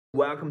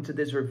Welcome to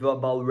this review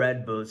about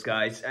Red Bulls,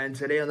 guys, and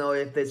today I'll know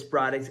if this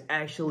product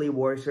actually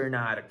works or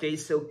not, okay?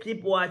 So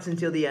keep watching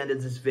until the end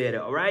of this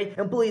video, alright?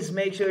 And please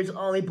make sure to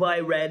only buy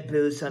Red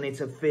Bulls on its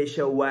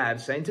official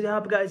website. And to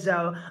help you guys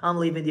out, I'm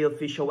leaving the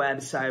official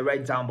website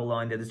right down below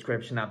in the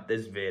description of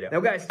this video.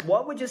 Now guys,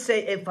 what would you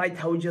say if I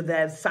told you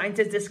that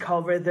scientists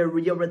discovered the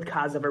real root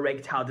cause of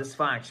erectile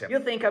dysfunction? You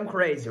think I'm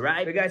crazy,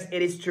 right? But guys,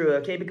 it is true,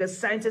 okay? Because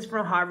scientists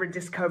from Harvard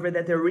discovered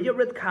that the real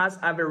root cause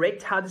of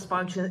erectile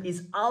dysfunction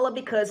is all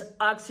because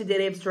oxidative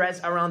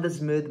stress around the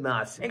smooth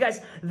muscle. And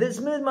guys, the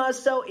smooth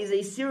muscle is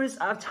a series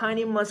of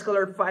tiny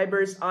muscular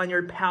fibers on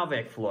your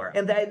pelvic floor,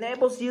 and that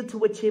enables you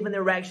to achieve an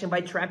erection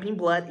by trapping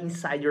blood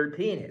inside your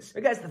penis.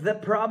 But guys, the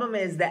problem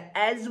is that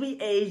as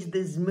we age,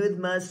 the smooth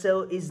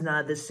muscle is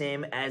not the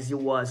same as it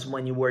was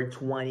when you were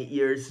 20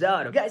 years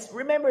old. Guys,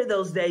 remember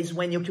those days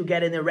when you could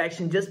get an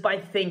erection just by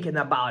thinking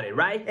about it,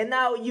 right? And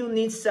now you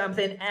need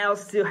something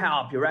else to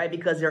help you, right?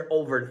 Because you're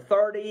over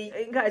 30.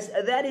 And guys,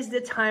 that is the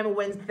time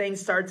when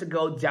things start to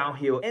go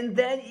downhill. And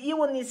then you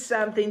will need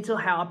something to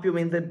help you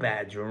in the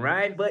bedroom,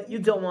 right? But you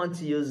don't want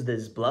to use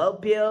these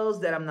blood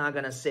pills that I'm not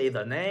gonna say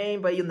the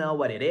name, but you know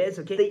what it is,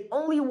 okay? They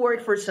only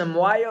work for some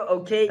while,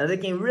 okay? And they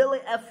can really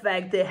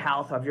affect the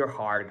health of your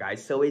heart,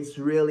 guys. So it's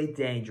really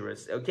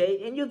dangerous,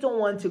 okay? And you don't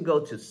want to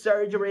go to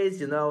surgeries,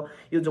 you know?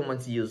 You don't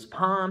want to use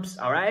pumps,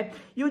 all right?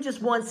 You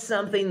just want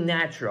something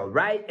natural,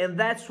 right? And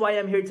that's why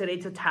I'm here today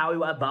to tell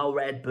you about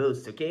Red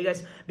Boost, okay,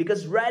 guys?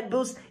 Because Red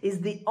Boost is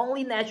the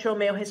only natural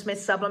male enhancement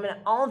supplement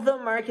on the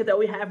market that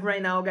we have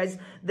right now, guys,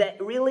 that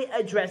really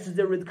addresses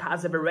the root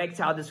cause of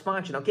erectile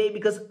dysfunction, okay?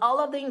 Because all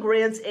of the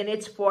ingredients in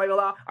its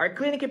formula are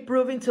clinically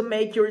proven to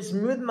make your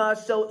smooth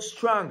muscle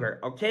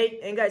stronger, okay?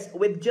 And guys,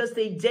 with just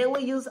a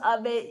daily use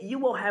of it, you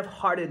will have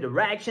harder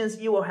erections,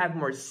 you will have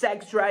more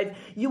sex drive,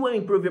 you will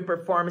improve your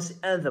performance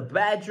in the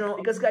bedroom,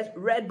 because guys,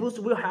 Red Boost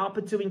will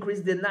help to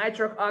increase the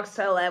nitric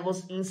oxide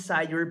levels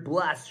inside your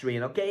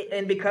bloodstream, okay?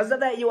 And because of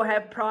that, you will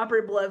have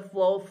proper blood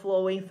flow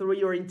flowing through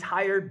your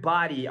entire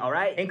body, all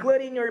right?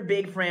 Including your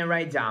big friend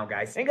right down,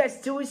 guys. And guys,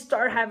 to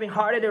start having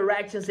harder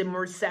erections and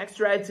more sex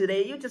drive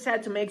today, you just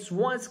have to mix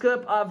 1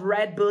 scoop of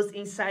Red Boost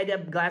inside a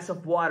glass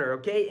of water,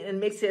 okay? And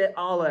mix it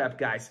all up,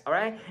 guys, all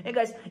right? And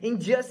guys, in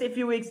just a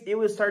few weeks, it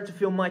will start to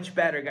feel much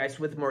better, guys,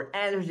 with more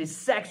energy,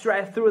 sex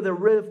drive through the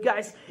roof,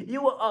 guys.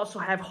 You will also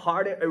have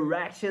harder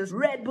erections.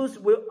 Red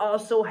Boost will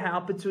also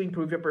help to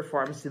improve your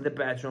performance in the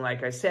bedroom,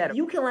 like I said.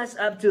 You can last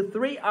up to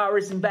 3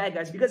 hours in bed,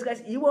 guys, because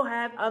guys, you will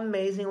have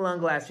amazing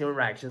long-lasting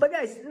erections. But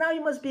guys, now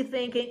you must be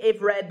thinking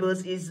if Red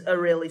Boost is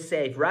really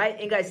safe, right?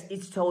 And guys,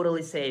 it's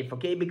totally safe,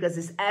 okay? Because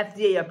it's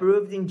FDA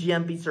approved and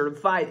GMP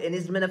certified and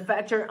is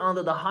manufactured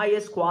under the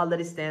highest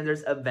quality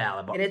standards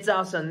available. And it's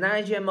also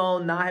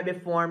non-GMO, non-heavy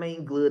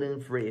forming,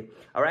 gluten-free,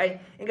 all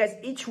right? And guys,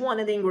 each one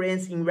of the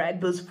ingredients in Red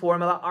Boost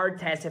formula are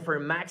tested for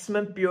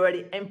maximum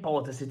purity and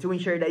potency to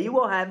ensure that you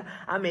will have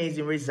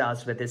amazing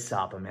results with this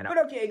supplement. But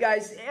okay,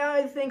 guys,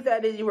 I think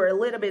that you were a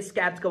little bit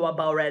skeptical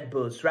about Red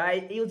Boost,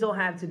 right? You don't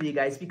have to be,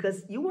 guys,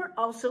 because you are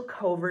also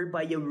covered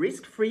by a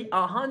risk-free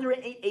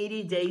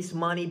 180 days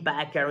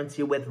money-back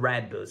guarantee with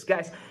Red Boost,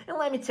 guys. And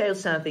let me tell you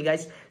something,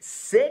 guys,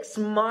 6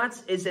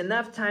 months is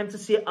enough time to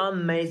see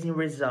amazing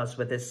results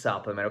with this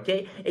supplement,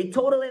 okay? A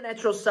totally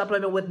natural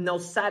supplement with no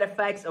side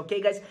effects,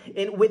 okay, guys,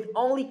 and with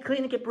only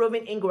clinically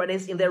proven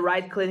ingredients in the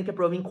right clinically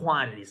proven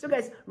quantities. So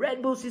guys,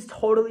 Red Boost is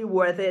totally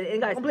worth it,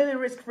 and guys, completely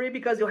risk-free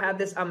because you have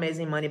this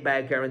amazing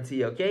money-back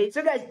guarantee, okay?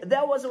 So guys,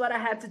 that was what I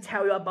had to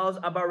tell you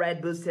about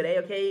Red Boost today,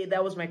 okay?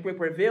 That was my quick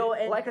review,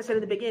 and like I said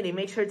at the beginning,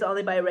 make sure to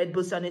only buy Red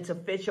Boost on its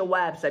official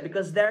website,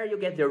 because there you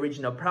get the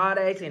original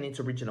products and its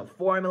original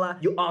formula.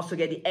 You also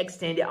get the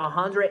extended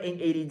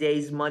 180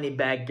 days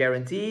money-back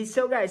guarantee.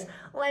 So guys,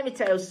 let me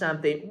tell you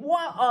something.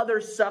 What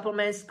other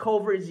supplements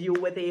covers you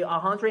with a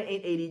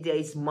 180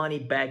 days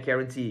money-back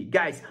guarantee?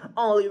 Guys,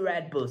 only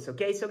Red Boost,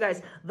 okay? So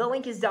guys, the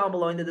link is down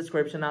below in the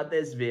description of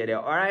this video,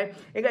 alright?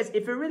 And guys,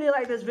 if you really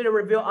like this video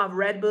review of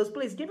Red Boost,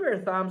 please give it a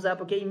thumbs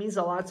up, okay? It means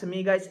a lot to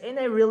me, guys, and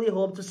I really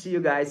hope to see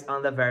you guys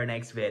on the very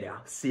next video.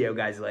 See you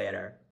guys later.